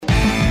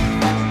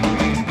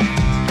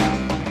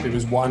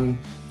one.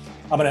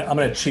 I'm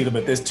gonna cheat a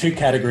bit. There's two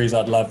categories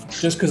I'd love,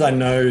 just because I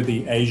know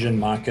the Asian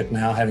market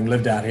now, having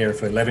lived out here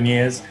for 11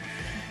 years.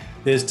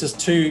 There's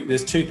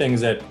two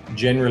things that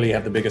generally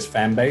have the biggest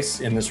fan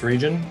base in this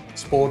region.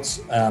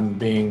 Sports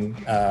being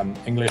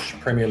English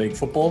Premier League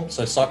football,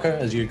 so soccer,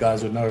 as you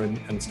guys would know in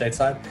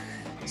stateside.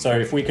 So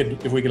if we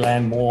could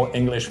land more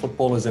English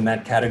footballers in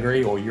that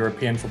category, or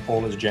European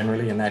footballers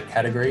generally in that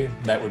category,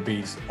 that would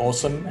be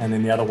awesome. And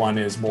then the other one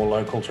is more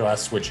local to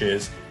us, which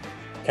is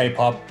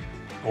K-pop,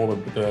 all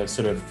of the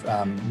sort of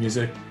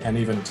music, and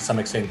even to some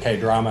extent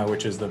K-drama,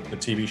 which is the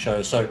TV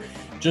show. So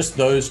just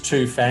those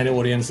two fan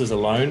audiences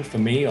alone, for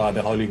me, are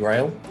the holy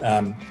grail.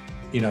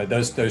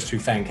 Those two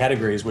fan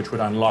categories, which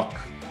would unlock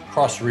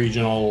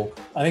cross-regional,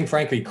 I think,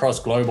 frankly,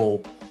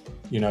 cross-global,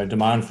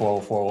 demand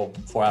for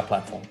our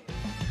platform.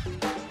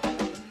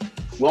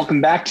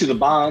 Welcome back to The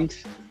Bond.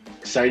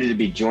 Excited to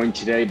be joined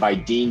today by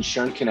Dene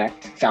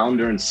Schonknecht,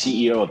 founder and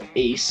CEO of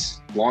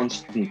ACE,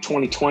 launched in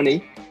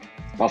 2020.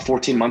 About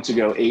 14 months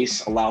ago,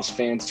 ACE allows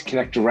fans to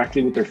connect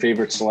directly with their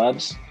favorite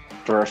celebs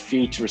for a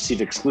fee to receive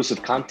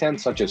exclusive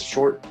content such as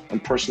short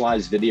and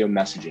personalized video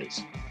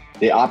messages.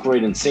 They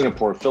operate in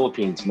Singapore,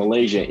 Philippines,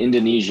 Malaysia,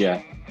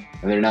 Indonesia,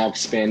 and they're now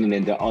expanding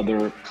into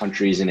other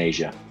countries in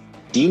Asia.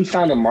 Dene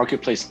found a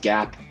marketplace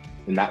gap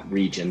in that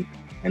region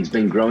and has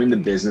been growing the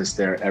business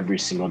there every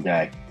single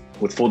day.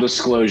 With full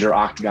disclosure,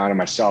 Octagon and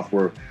myself,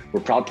 we're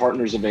proud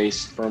partners of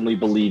ACE, firmly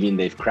believing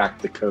they've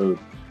cracked the code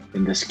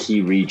in this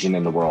key region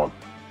in the world.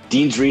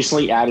 Dene's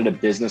recently added a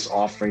business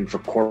offering for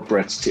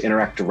corporates to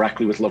interact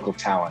directly with local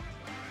talent,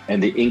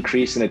 and the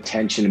increase in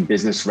attention and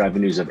business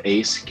revenues of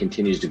ACE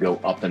continues to go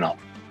up and up.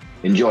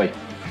 Enjoy.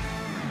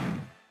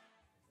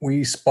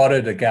 We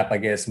spotted a gap, I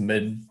guess,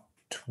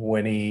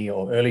 mid-20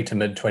 or early to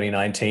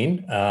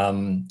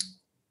mid-2019.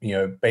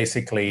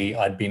 Basically,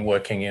 I'd been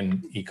working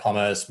in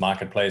e-commerce,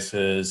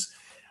 marketplaces,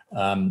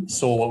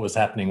 saw what was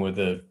happening with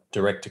the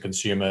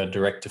direct-to-consumer,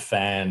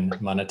 direct-to-fan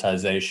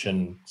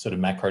monetization sort of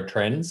macro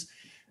trends,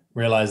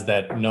 realized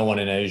that no one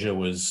in Asia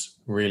was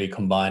really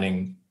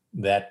combining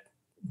that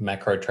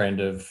macro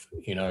trend of,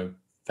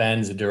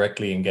 fans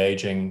directly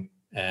engaging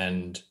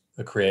and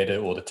the creator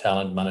or the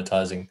talent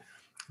monetizing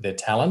their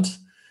talent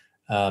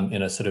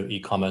in a sort of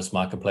e-commerce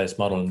marketplace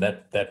model. And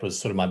that was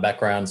sort of my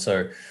background.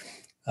 So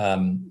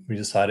we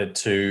decided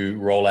to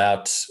roll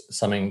out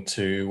something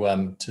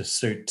to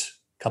suit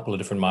a couple of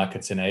different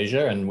markets in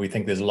Asia. And we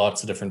think there's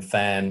lots of different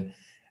fan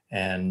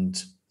and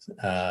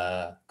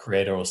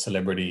creator or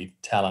celebrity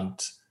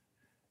talent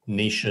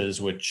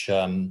niches, which,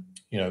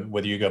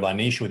 whether you go by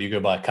niche, whether you go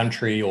by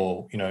country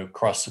or,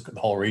 across the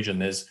whole region,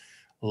 there's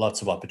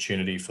lots of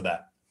opportunity for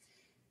that.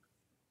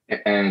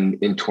 And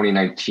in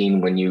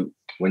 2019, when you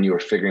were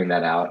figuring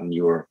that out and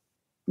you were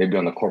maybe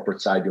on the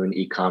corporate side doing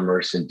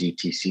e-commerce and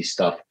DTC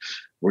stuff,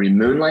 were you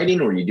moonlighting,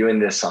 or were you doing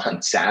this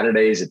on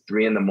Saturdays at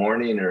 3 a.m,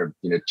 or,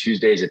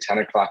 Tuesdays at 10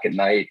 o'clock at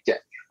night?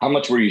 How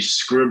much were you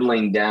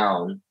scribbling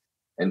down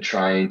and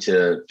trying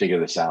to figure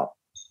this out?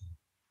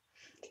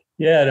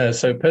 Yeah, no.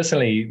 So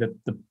personally,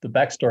 the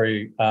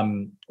backstory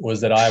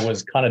was that I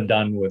was kind of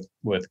done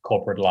with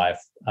corporate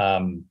life.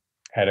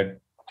 Had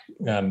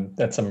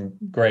some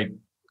great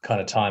kind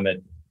of time at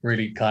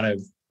really kind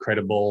of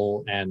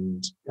credible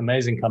and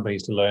amazing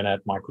companies to learn at,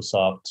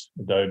 Microsoft,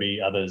 Adobe,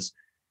 others.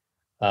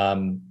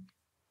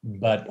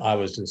 But I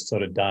was just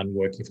sort of done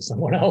working for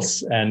someone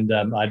else, and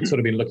I'd sort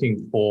of been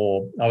looking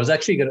for. I was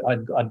actually I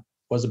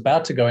was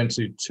about to go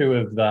into two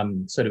of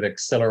sort of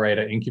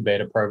accelerator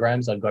incubator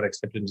programs. I got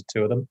accepted into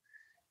two of them.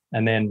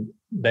 And then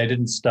they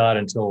didn't start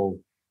until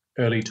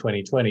early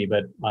 2020,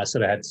 but I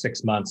sort of had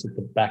 6 months at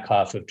the back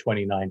half of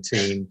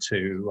 2019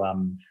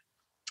 to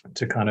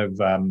kind of,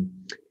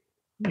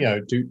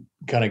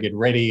 get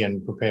ready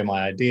and prepare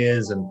my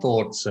ideas and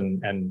thoughts,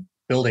 and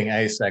building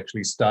ACE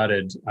actually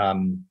started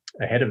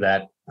ahead of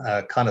that.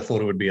 Kind of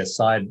thought it would be a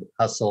side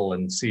hustle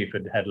and see if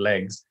it had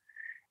legs.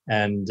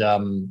 And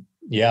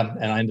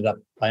and I ended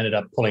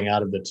up pulling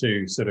out of the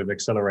two sort of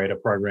accelerator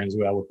programs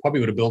where I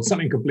would have built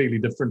something completely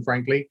different,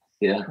 frankly.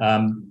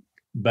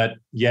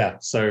 Yeah.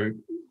 So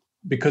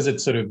because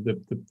it's sort of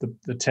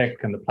the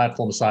tech and the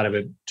platform side of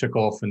it took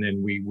off, and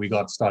then we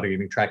started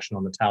getting traction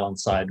on the talent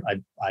side,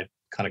 I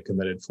kind of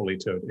committed fully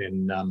to it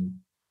in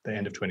the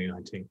end of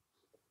 2019.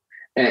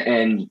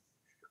 And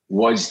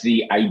was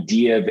the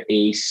idea of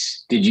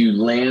ACE, did you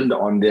land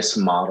on this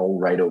model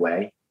right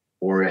away?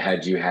 Or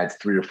had you had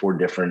 3 or 4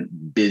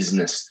 different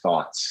business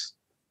thoughts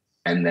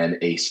and then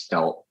ACE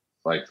felt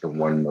like the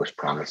one most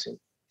promising?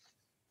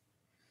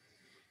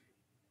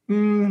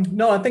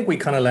 No, I think we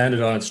kind of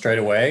landed on it straight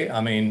away. I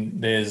mean,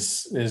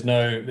 there's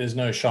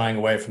no shying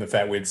away from the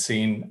fact we'd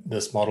seen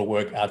this model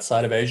work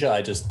outside of Asia.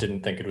 I just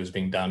didn't think it was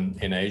being done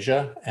in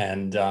Asia.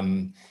 And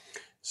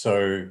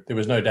so there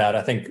was no doubt.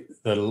 I think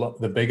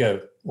the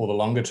bigger or the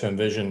longer term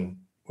vision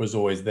was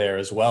always there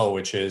as well,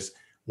 which is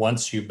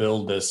once you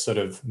build this sort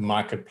of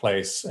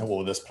marketplace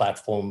or this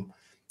platform,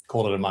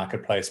 call it a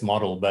marketplace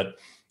model, but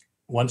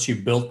once you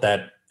built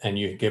that and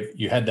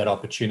you had that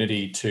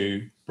opportunity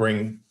to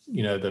bring,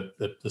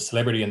 the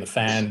celebrity and the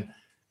fan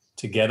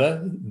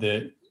together,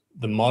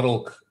 the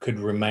model could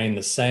remain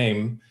the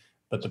same,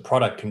 but the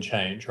product can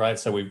change, right?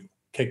 So we've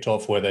kicked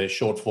off with a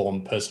short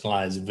form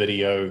personalized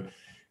video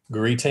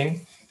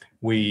greeting.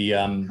 We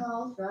have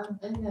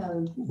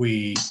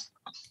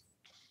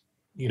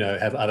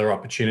other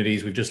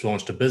opportunities. We've just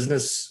launched a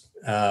business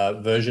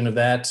version of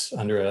that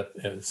under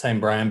a same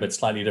brand, but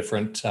slightly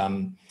different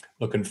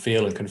look and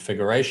feel and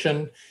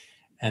configuration.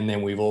 And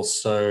then we've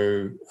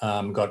also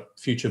got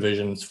future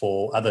visions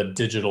for other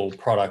digital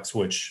products,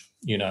 which,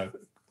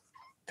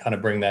 kind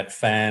of bring that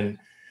fan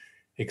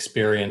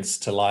experience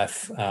to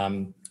life,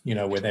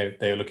 where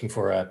they're looking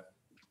for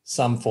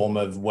some form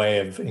of way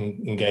of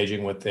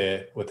engaging with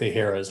their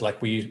heroes.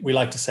 Like we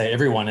like to say,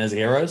 everyone is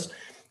heroes.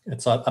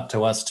 It's up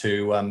to us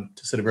to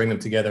sort of bring them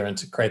together and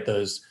to create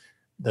those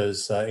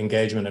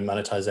engagement and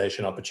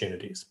monetization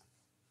opportunities.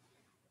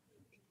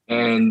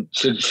 And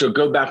so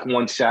go back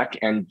one sec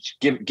and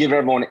give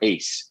everyone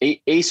ACE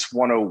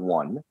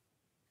 101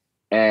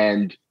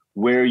 and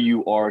where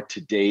you are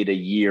today, a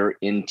year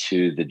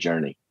into the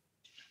journey.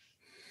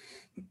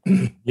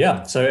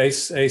 Yeah, so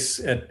ACE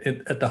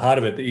at the heart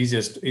of it, the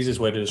easiest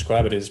way to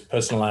describe it is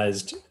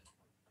personalized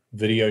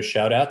video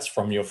shout outs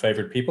from your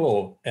favorite people,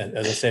 or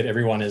as I said,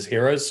 everyone is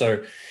heroes.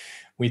 So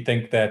we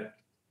think that,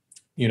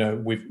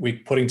 we're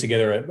putting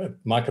together a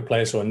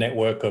marketplace or a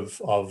network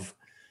of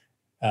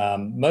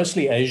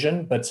mostly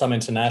Asian, but some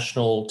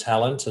international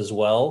talent as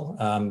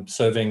well,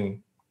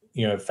 serving,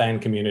 fan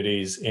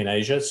communities in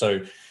Asia.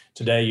 So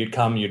today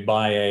you'd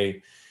buy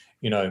a,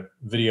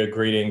 video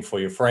greeting for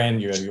your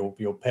friend,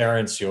 your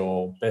parents,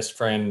 your best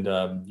friend,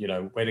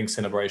 wedding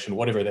celebration,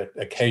 whatever the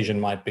occasion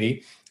might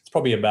be. It's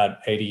probably about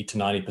 80 to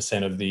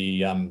 90% of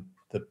the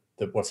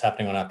what's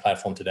happening on our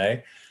platform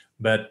today.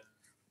 But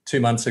 2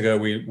 months ago,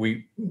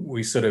 we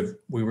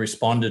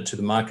responded to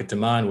the market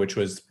demand, which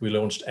was we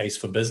launched ACE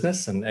for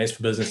Business, and ACE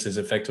for Business is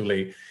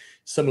effectively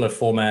similar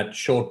format,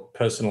 short,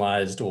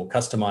 personalized or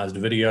customized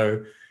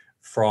video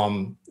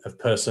from a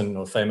person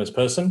or famous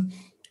person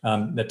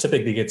that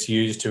typically gets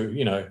used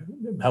to,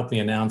 help me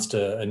announce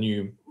a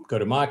new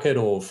go-to-market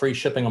or free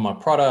shipping on my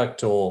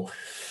product or,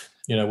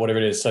 whatever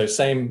it is. So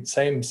same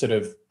sort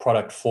of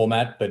product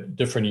format, but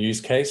different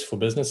use case for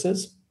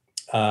businesses.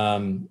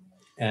 So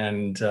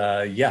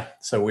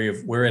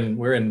we're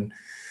in.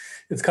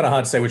 It's kind of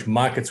hard to say which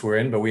markets we're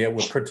in, but we're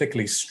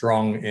particularly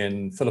strong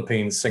in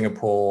Philippines,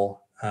 Singapore,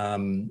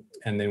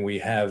 and then we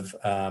have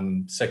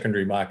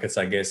secondary markets,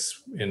 I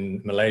guess,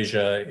 in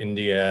Malaysia,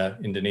 India,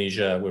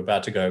 Indonesia. We're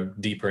about to go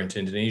deeper into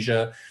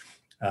Indonesia.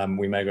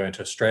 We may go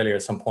into Australia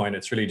at some point.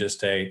 It's really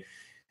just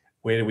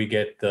where do we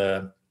get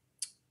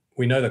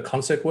we know the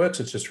concept works.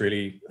 It's just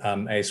really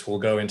ACE will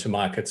go into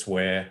markets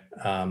where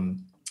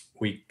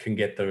we can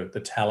get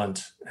the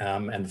talent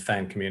and the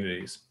fan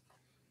communities.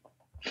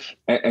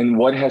 And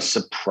what has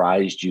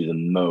surprised you the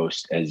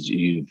most as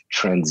you've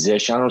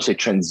transitioned? I don't want to say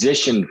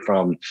transitioned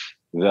from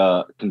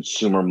the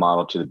consumer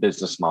model to the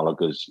business model,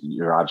 because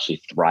you're obviously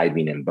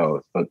thriving in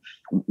both. But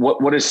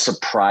what has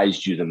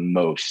surprised you the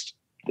most?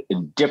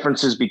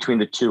 Differences between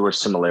the two or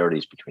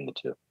similarities between the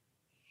two?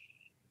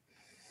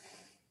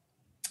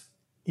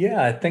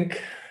 Yeah, I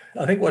think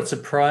what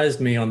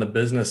surprised me on the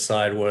business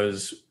side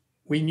was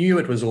we knew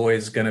it was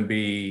always going to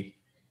be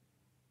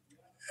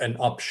an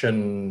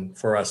option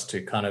for us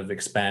to kind of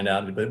expand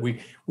out, but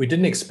we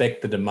didn't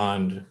expect the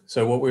demand.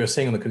 So what we were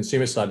seeing on the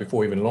consumer side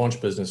before we even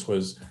launched business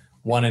was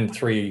 1 in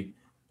 3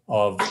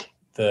 of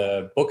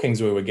the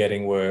bookings we were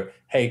getting were,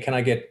 hey, can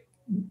I get,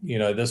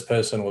 this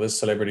person or this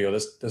celebrity or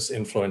this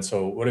influencer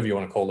or whatever you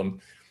want to call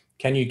them?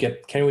 Can we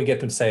get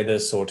them to say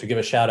this, or to give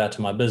a shout out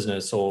to my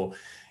business, or,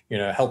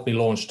 help me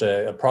launch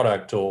a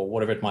product or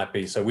whatever it might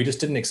be. So we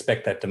just didn't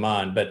expect that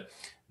demand. But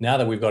now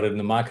that we've got it in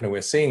the market and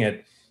we're seeing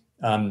it,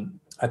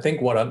 I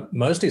think what I'm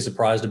mostly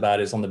surprised about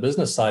is on the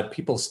business side,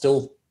 people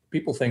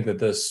think that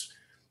this,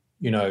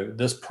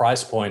 this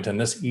price point and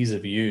this ease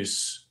of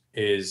use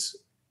is,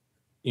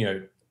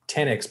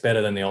 10x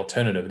better than the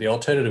alternative. The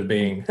alternative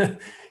being,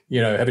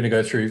 having to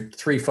go through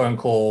 3 phone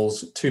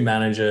calls, 2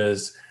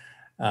 managers,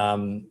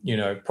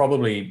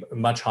 probably a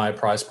much higher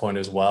price point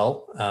as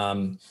well.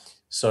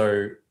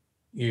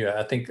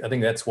 I think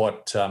that's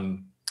what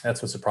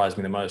surprised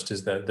me the most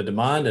is the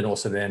demand, and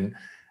also then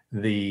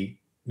the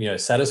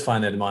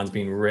satisfying their demands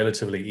being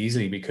relatively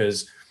easy,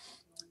 because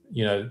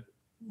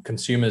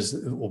consumers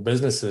or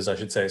businesses, I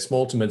should say,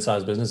 small to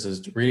mid-sized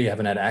businesses really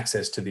haven't had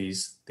access to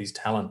these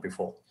talent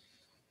before.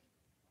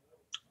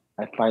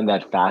 I find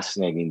that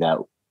fascinating that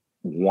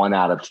 1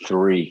 out of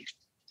 3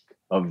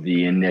 of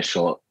the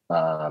initial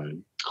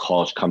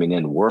calls coming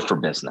in were for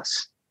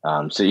business.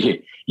 So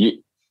you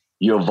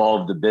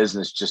evolved the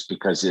business just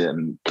because of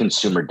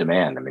consumer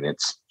demand. I mean,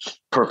 it's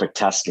perfect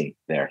testing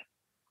there.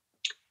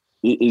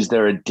 Is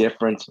there a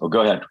difference? Oh,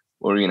 go ahead.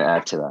 What are you going to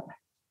add to that?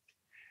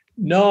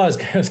 No, I was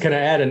going to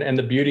add, and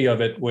the beauty of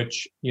it,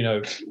 which,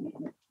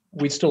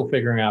 we're still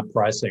figuring out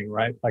pricing,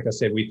 right? Like I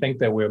said, we think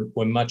that we're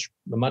a much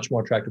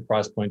more attractive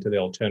price point to the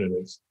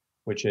alternatives,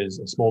 which is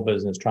a small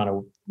business trying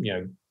to,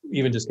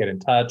 even just get in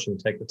touch and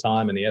take the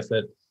time and the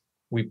effort.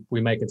 We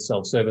make it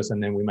self-service,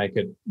 and then we make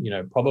it,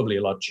 probably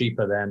a lot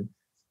cheaper than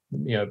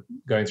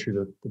going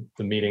through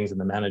the meetings and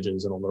the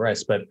managers and all the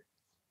rest. But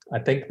I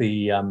think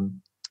the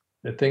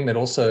thing that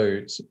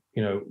also,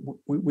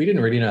 we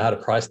didn't really know how to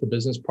price the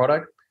business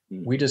product.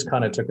 We just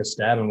kind of took a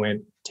stab and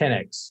went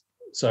 10x.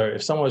 So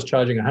if someone was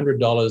charging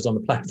 $100 on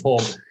the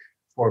platform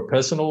for a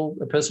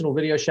personal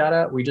video shout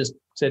out, we just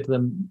said to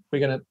them, we're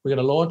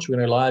gonna launch, we're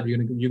gonna go live,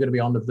 you're gonna be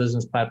on the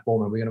business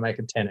platform, and we're gonna make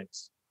it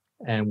 10x.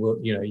 And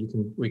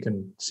we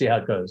can see how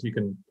it goes. You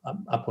can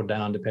up or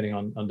down depending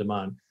on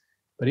demand.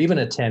 But even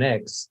at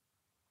 10x,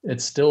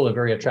 it's still a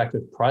very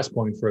attractive price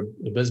point for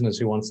a business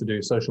who wants to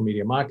do social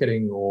media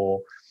marketing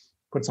or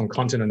put some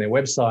content on their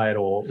website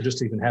or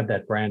just even have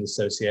that brand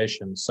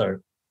association. So,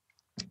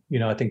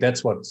 I think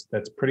that's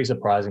pretty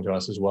surprising to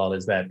us as well,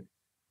 is that,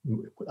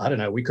 I don't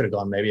know, we could have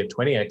gone maybe at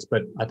 20x,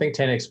 but I think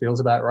 10x feels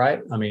about right.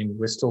 I mean,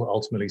 we're still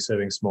ultimately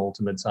serving small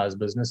to mid-sized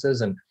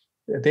businesses. And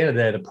at the end of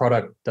the day, the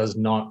product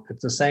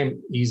it's the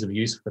same ease of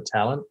use for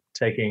talent,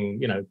 taking,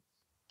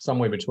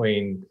 somewhere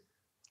between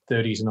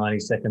 30 to 90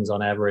 seconds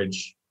on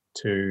average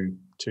to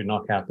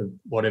knock out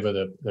whatever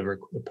the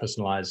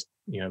personalized,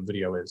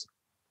 video is.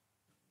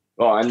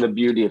 Well, and the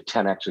beauty of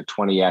 10x or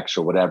 20x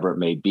or whatever it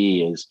may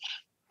be is,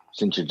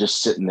 since you're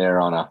just sitting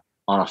there on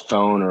a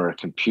phone or a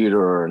computer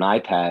or an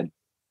iPad,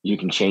 you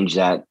can change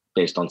that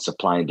based on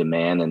supply and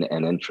demand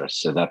and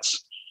interest. So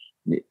that's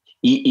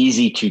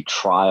easy to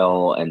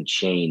trial and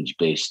change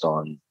based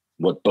on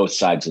what both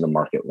sides of the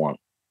market want.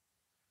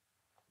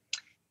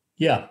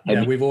 Yeah,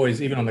 we've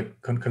always, even on the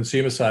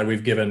consumer side,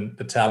 we've given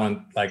the talent,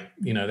 like,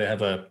 they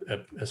have a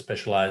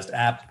specialized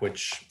app,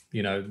 which,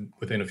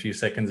 within a few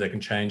seconds, they can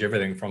change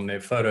everything from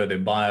their photo, their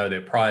bio,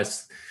 their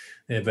price,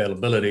 their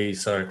availability.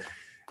 So,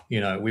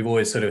 we've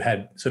always sort of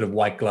had sort of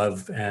white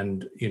glove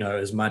and,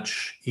 as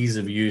much ease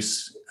of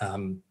use,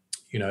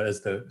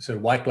 as the sort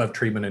of white glove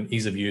treatment and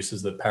ease of use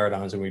is the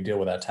paradigms when we deal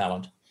with our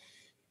talent.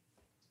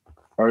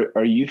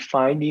 Are you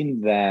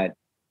finding that,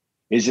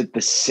 is it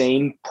the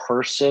same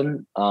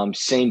person,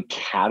 same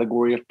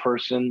category of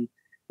person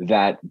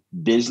that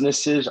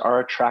businesses are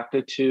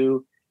attracted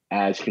to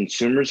as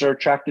consumers are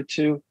attracted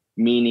to?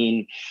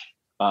 Meaning,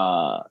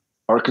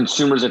 are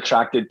consumers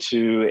attracted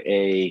to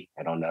a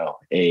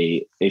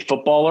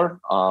footballer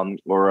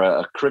or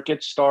a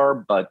cricket star,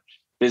 but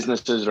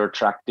businesses are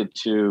attracted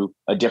to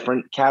a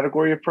different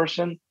category of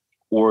person?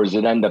 Or does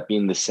it end up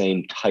being the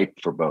same type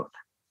for both?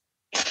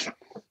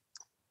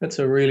 That's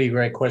a really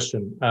great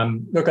question.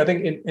 Look, I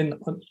think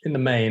in the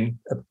main,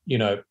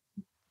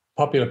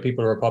 popular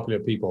people are popular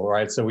people,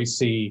 right? So we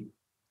see,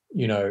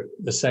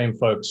 the same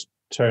folks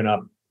turn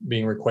up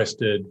being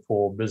requested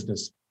for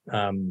business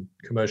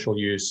commercial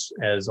use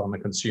as on the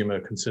consumer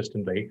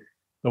consistently.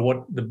 But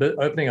what the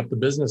opening up the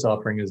business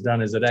offering has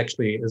done is it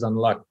actually has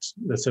unlocked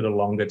the sort of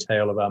longer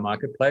tail of our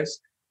marketplace,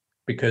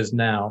 because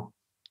now,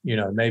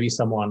 maybe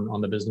someone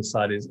on the business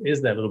side is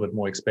that little bit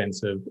more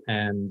expensive.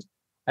 And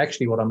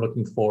actually what I'm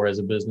looking for as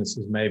a business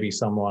is maybe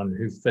someone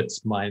who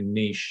fits my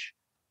niche,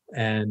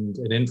 and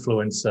an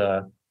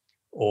influencer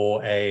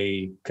or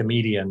a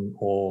comedian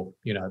or,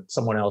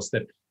 someone else.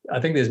 That I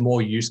think there's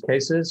more use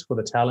cases for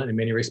the talent in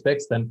many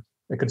respects than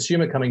a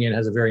consumer coming in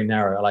has a very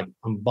narrow, like,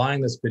 I'm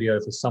buying this video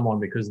for someone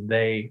because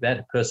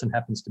that person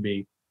happens to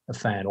be a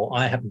fan, or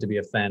I happen to be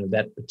a fan of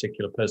that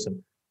particular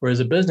person. Whereas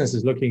a business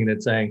is looking at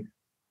it saying,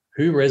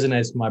 who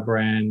resonates with my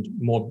brand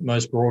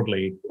most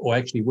broadly, or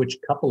actually which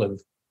couple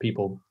of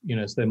people,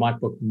 so they might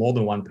book more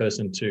than one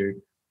person to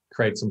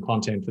create some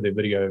content for their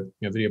video,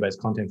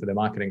 video-based content for their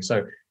marketing.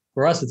 So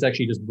for us, it's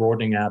actually just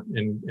broadening out.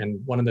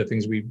 And one of the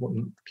things we want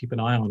to keep an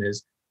eye on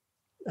is,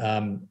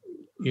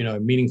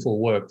 meaningful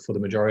work for the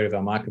majority of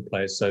our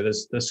marketplace. So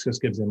this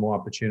just gives them more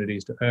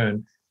opportunities to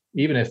earn,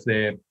 even if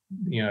they're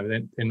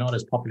not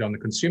as popular on the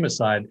consumer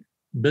side.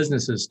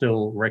 Businesses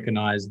still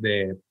recognize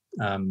their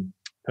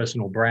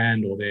personal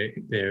brand or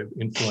their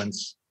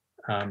influence,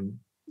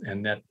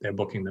 and that they're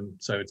booking them.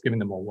 So it's giving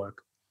them more work.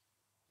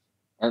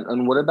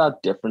 And what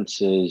about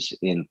differences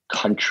in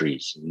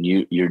countries?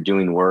 You're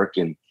doing work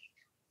in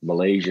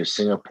Malaysia,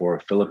 Singapore,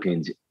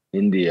 Philippines,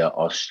 India,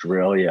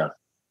 Australia,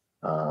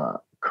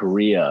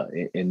 Korea,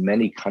 in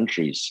many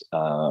countries.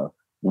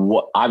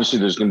 Obviously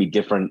there's going to be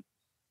different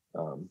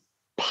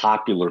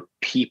popular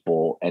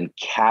people and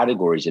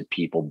categories of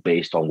people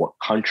based on what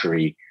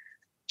country,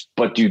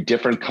 but do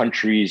different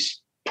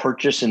countries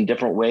purchase in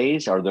different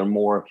ways? Are there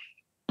more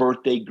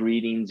birthday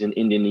greetings in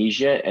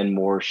Indonesia and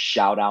more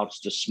shout outs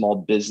to small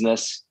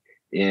business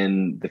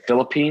in the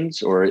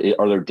Philippines, or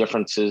are there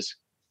differences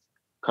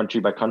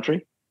country by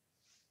country?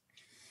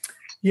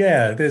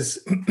 Yeah, there's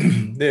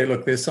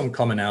some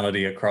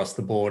commonality across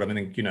the board. I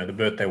mean, the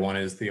birthday one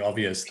is the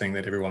obvious thing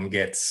that everyone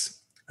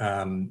gets,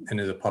 and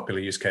is a popular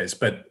use case.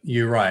 But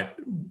you're right.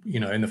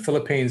 In the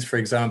Philippines, for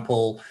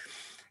example,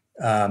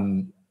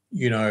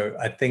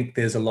 I think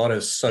there's a lot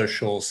of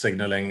social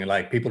signaling.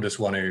 Like, people just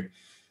want to,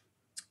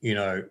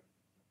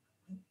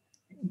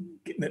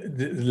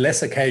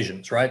 less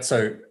occasions, right?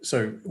 So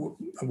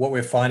what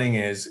we're finding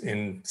is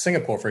in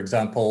Singapore, for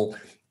example,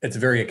 it's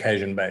very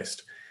occasion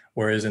based.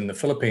 Whereas in the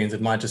Philippines,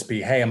 it might just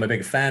be, hey, I'm a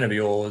big fan of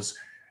yours.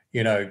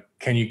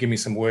 can you give me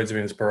some words of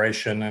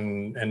inspiration,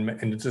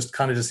 and just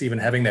kind of just even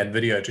having that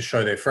video to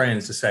show their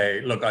friends, to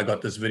say, look, I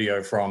got this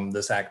video from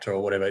this actor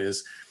or whatever it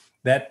is,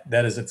 that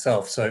is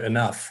itself so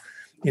enough.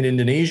 In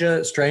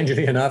Indonesia,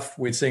 strangely enough,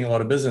 we're seeing a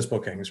lot of business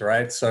bookings,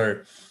 right?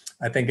 So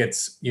I think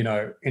it's,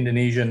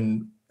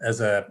 Indonesian as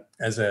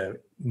a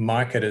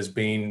market has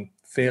been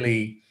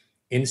fairly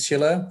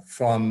insular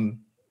from,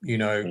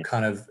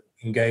 kind of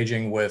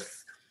engaging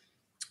with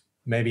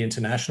maybe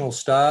international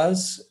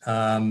stars.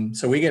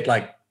 So we get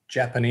like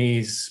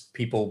Japanese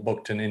people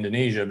booked in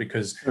Indonesia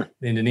because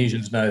the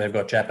Indonesians know they've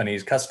got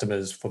Japanese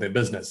customers for their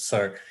business.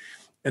 So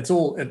it's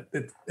all,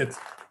 there's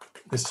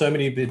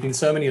been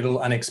so many little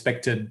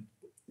unexpected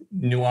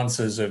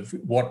nuances of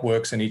what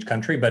works in each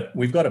country, but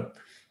we've got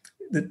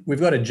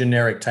a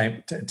generic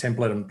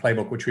template and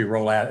playbook which we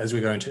roll out as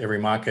we go into every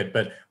market,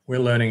 but we're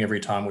learning every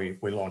time we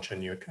launch a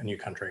new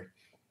country.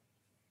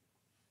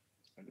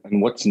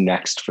 And what's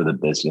next for the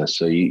business?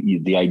 So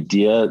the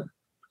idea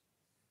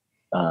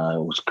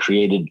was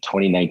created in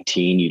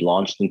 2019. You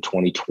launched in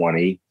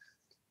 2020.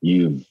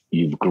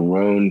 You've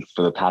grown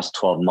for the past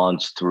 12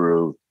 months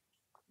through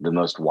the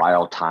most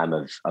wild time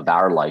of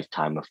our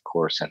lifetime, of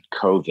course, and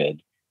COVID.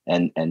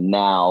 And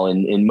now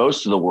in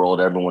most of the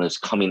world, everyone is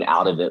coming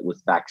out of it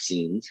with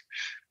vaccines.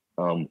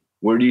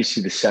 Where do you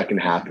see the second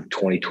half of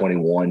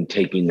 2021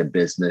 taking the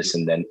business,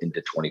 and then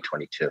into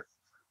 2022?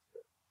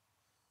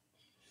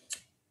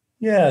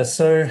 Yeah,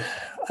 so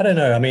I don't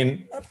know. I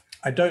mean,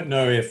 I don't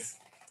know if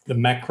the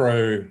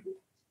macro,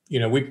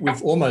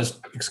 we've almost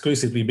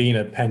exclusively been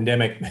a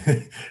pandemic,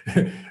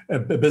 a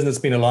business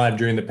been alive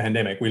during the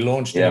pandemic. We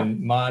launched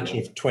in March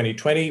of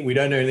 2020. We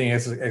don't know anything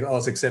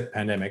else except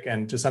pandemic.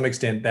 And to some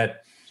extent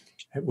that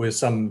was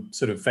some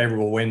sort of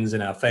favorable winds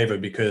in our favor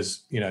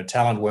because,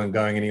 talent weren't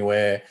going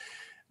anywhere.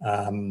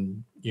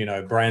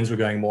 Brands were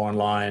going more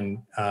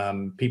online.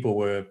 People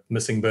were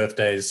missing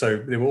birthdays. So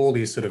there were all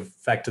these sort of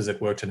factors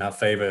that worked in our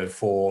favor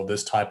for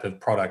this type of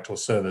product or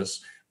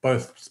service,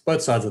 both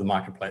sides of the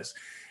marketplace.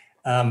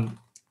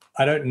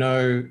 I don't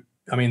know.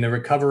 I mean, the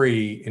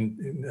recovery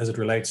as it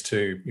relates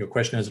to your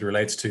question, as it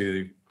relates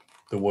to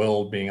the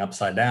world being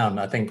upside down,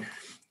 I think,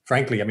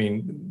 frankly, I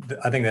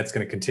think that's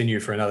going to continue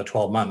for another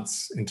 12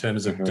 months in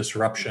terms of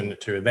disruption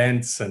to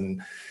events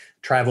and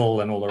travel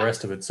and all the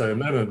rest of it. So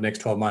over the next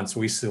 12 months,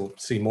 we still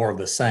see more of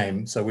the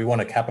same. So we want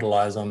to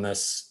capitalize on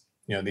this,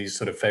 these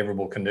sort of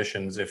favorable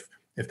conditions, if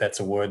that's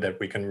a word that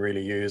we can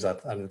really use.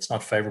 And it's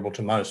not favorable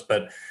to most,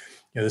 but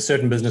there's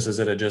certain businesses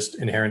that are just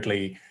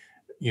inherently,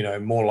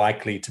 more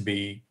likely to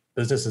be,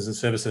 businesses and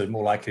services are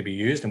more likely to be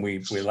used, and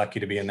we're lucky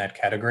to be in that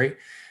category.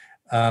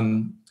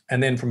 And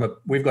then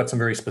we've got some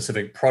very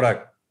specific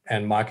product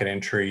and market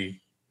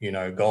entry,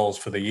 goals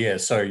for the year.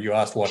 So you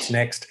asked what's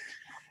next.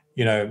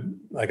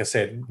 Like I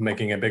said,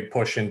 making a big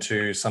push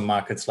into some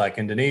markets like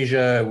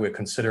Indonesia. We're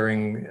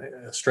considering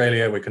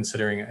Australia. We're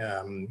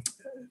considering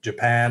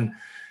Japan.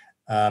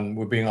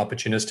 We're being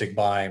opportunistic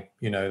by,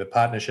 the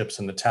partnerships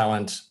and the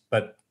talent,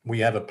 but we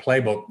have a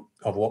playbook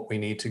of what we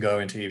need to go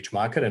into each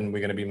market, and we're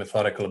going to be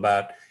methodical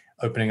about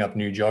opening up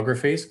new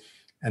geographies.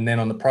 And then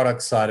on the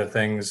product side of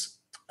things,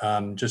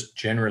 just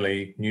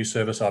generally new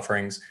service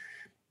offerings,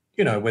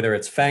 whether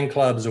it's fan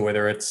clubs or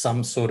whether it's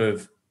some sort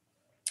of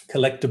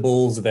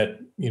collectibles that,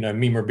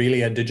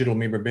 memorabilia, digital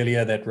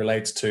memorabilia that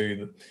relates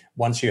to,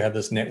 once you have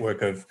this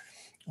network of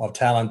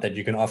talent, that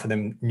you can offer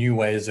them new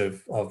ways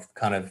of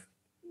kind of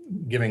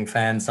giving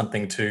fans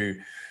something to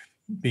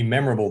be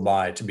memorable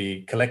by, to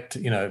be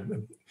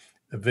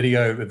a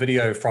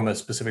video from a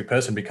specific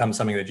person becomes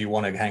something that you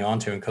want to hang on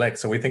to and collect.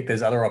 So we think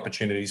there's other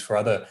opportunities for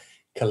other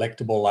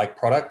collectible like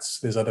products.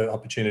 There's other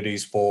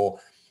opportunities for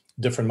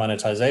different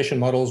monetization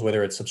models,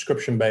 whether it's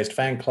subscription-based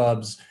fan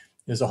clubs.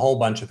 There's a whole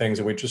bunch of things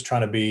that we're just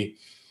trying to be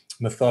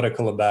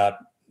methodical about,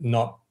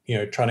 not,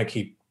 trying to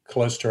keep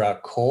close to our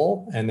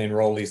core and then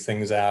roll these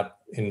things out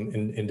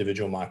in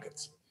individual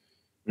markets.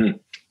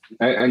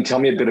 And tell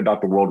me a bit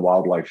about the World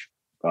Wildlife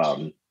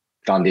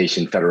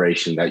Foundation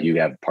Federation that you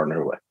have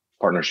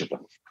partnership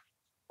with.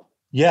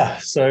 Yeah,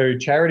 so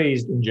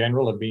charities in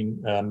general have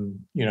been,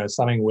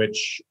 something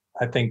which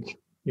I think,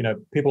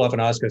 people often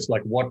ask us,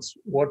 like,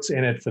 what's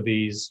in it for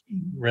these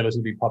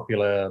relatively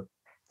popular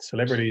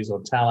celebrities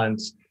or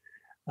talents?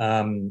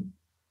 And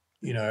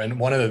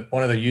one of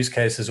the use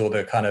cases or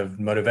the kind of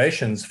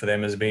motivations for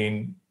them has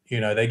been,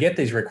 they get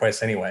these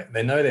requests anyway.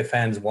 They know their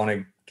fans want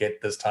to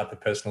get this type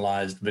of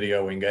personalized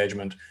video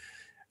engagement,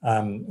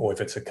 or if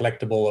it's a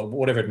collectible or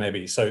whatever it may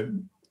be. So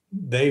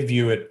they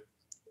view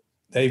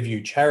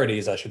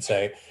charities, I should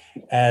say,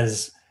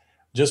 as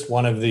just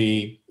one of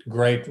the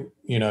great,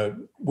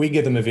 we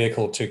give them a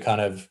vehicle to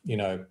kind of,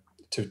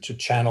 to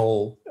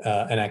channel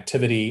an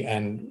activity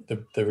and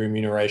the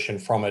remuneration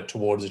from it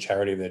towards a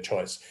charity of their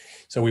choice.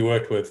 So we've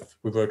worked with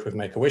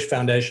Make-A-Wish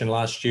Foundation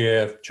last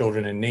year,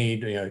 Children in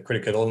Need,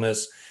 critical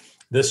illness.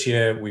 This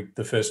year,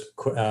 the first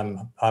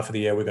half of the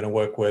year, we're going to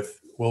work with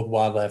World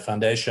Wildlife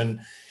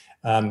Foundation.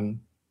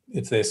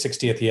 It's their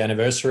 60th year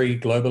anniversary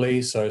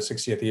globally, so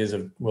 60th years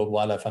of World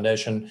Wildlife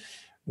Foundation.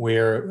 we've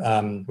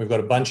got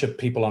a bunch of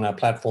people on our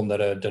platform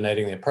that are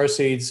donating their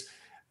proceeds.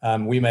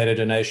 We made a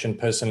donation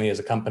personally as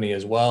a company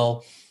as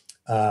well.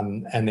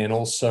 And then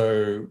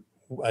also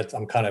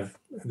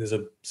there's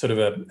a sort of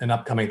an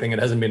upcoming thing. It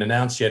hasn't been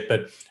announced yet,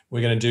 but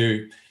we're going to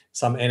do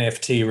some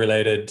NFT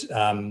related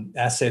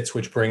assets,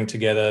 which bring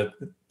together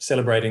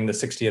celebrating the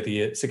 60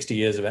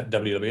 years of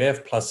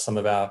WWF, plus some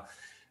of our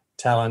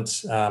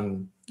talent,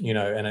 and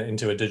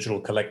into a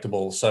digital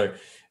collectible. So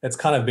it's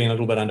kind of been a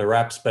little bit under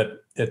wraps,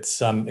 but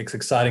it's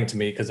exciting to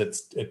me because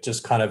it's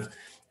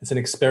an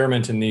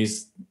experiment in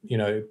these,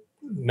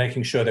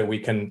 making sure that we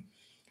can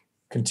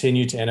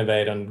continue to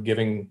innovate on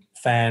giving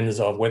fans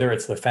of, whether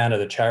it's the fan of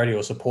the charity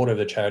or supporter of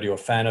the charity or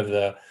fan of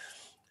the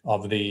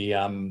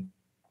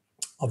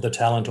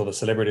talent or the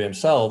celebrity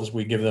themselves,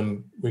 we give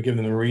them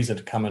a reason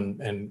to come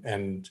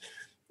and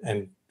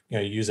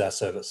use our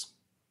service.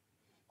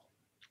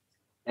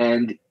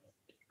 And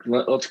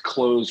let's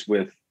close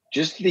with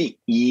just the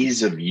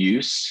ease of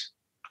use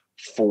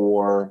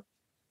for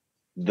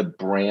the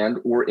brand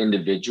or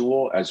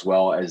individual, as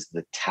well as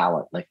the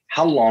talent. Like,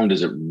 how long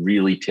does it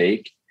really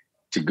take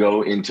to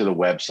go into the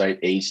website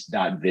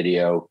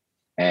ace.video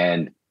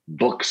and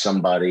book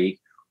somebody?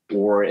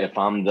 Or if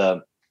I'm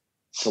the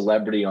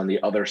celebrity on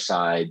the other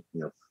side,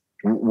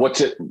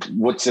 what's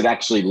it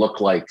actually look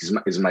like?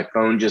 Is my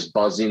phone just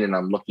buzzing and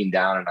I'm looking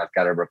down and I've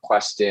got a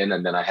request in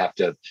and then I have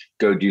to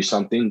go do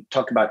something?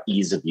 Talk about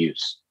ease of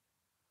use.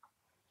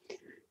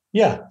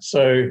 Yeah.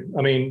 So,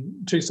 I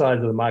mean, two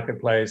sides of the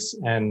marketplace,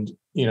 and,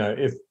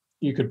 if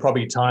you could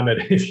probably time it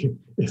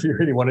if you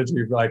really wanted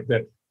to,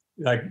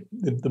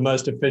 the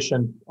most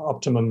efficient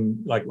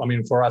optimum,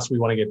 for us, we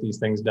want to get these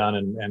things done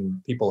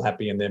and people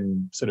happy and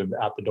then sort of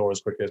out the door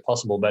as quickly as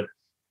possible. But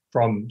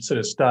from sort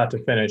of start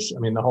to finish, I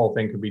mean, the whole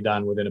thing could be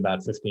done within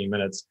about 15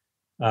 minutes.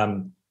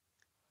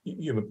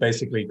 You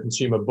basically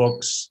consumer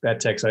books, that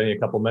takes only a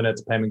couple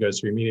minutes, payment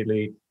goes through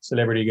immediately.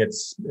 Celebrity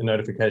gets a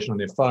notification on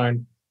their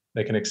phone.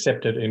 They can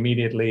accept it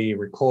immediately,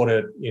 record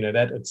it.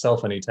 That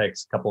itself only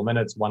takes a couple of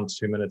minutes, 1 to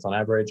 2 minutes on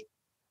average.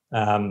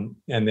 And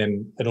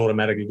then it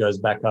automatically goes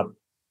back up,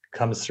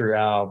 comes through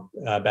our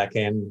back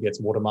end,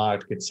 gets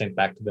watermarked, gets sent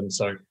back to them.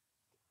 So,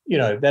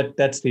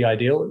 that's the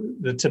ideal.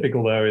 The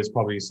typical, though, is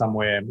probably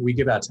somewhere, we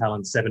give our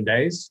talent 7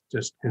 days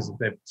just because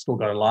they've still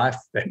got a life.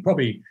 They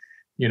probably,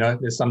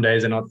 there's some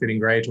days they're not feeling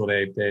great, or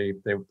they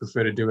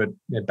prefer to do it,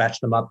 they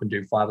batch them up and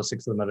do 5 or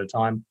 6 of them at a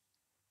time.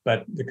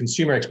 But the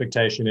consumer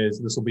expectation is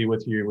this will be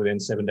with you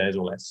within 7 days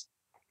or less.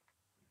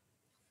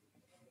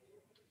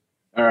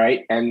 All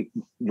right. And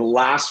the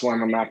last one,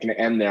 I'm not going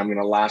to end there. I'm going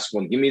to last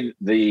one. Give me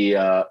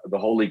the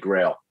Holy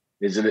Grail.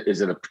 Is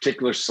it a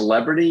particular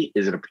celebrity?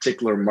 Is it a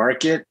particular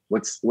market?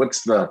 What's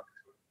the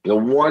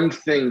one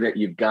thing that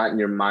you've got in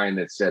your mind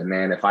that said,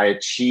 man, if I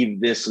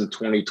achieve this in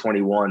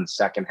 2021,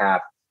 second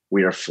half,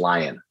 we are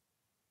flying?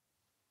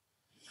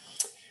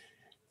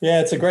 Yeah,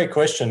 it's a great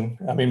question.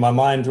 I mean, my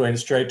mind went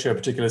straight to a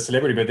particular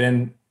celebrity, but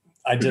then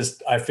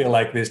I feel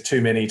like there's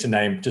too many to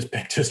name. Just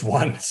pick just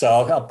one. So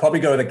I'll probably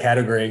go with a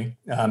category.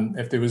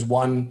 If there was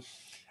one,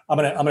 I'm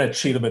gonna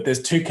cheat a bit.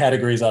 There's 2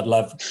 categories I'd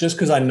love, just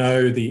because I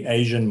know the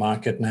Asian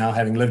market now,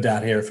 having lived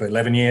out here for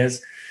 11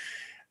 years.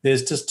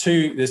 There's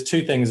two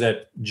things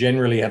that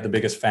generally have the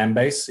biggest fan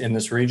base in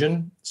this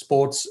region.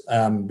 Sports,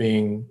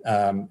 being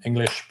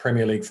English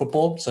Premier League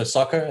football, so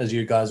soccer, as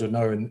you guys would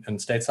know in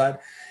stateside.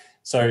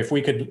 So if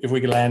we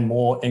could land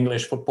more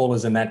English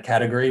footballers in that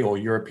category, or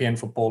European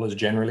footballers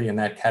generally in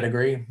that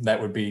category,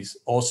 that would be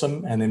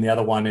awesome. And then the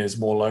other one is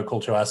more local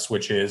to us,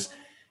 which is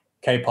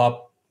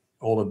K-pop,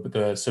 all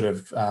the sort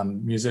of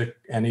music,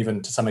 and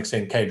even to some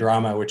extent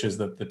K-drama, which is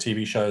the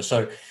TV show.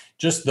 So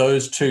just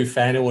those 2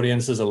 fan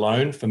audiences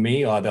alone for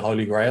me are the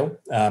Holy Grail.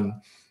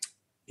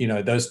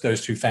 Those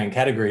 2 fan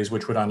categories,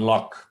 which would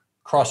unlock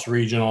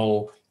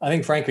cross-regional, I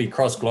think frankly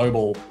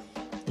cross-global,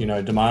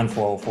 demand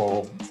for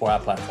our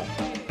platform.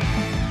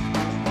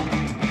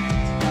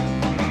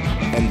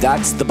 And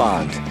that's The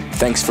Bond.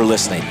 Thanks for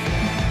listening.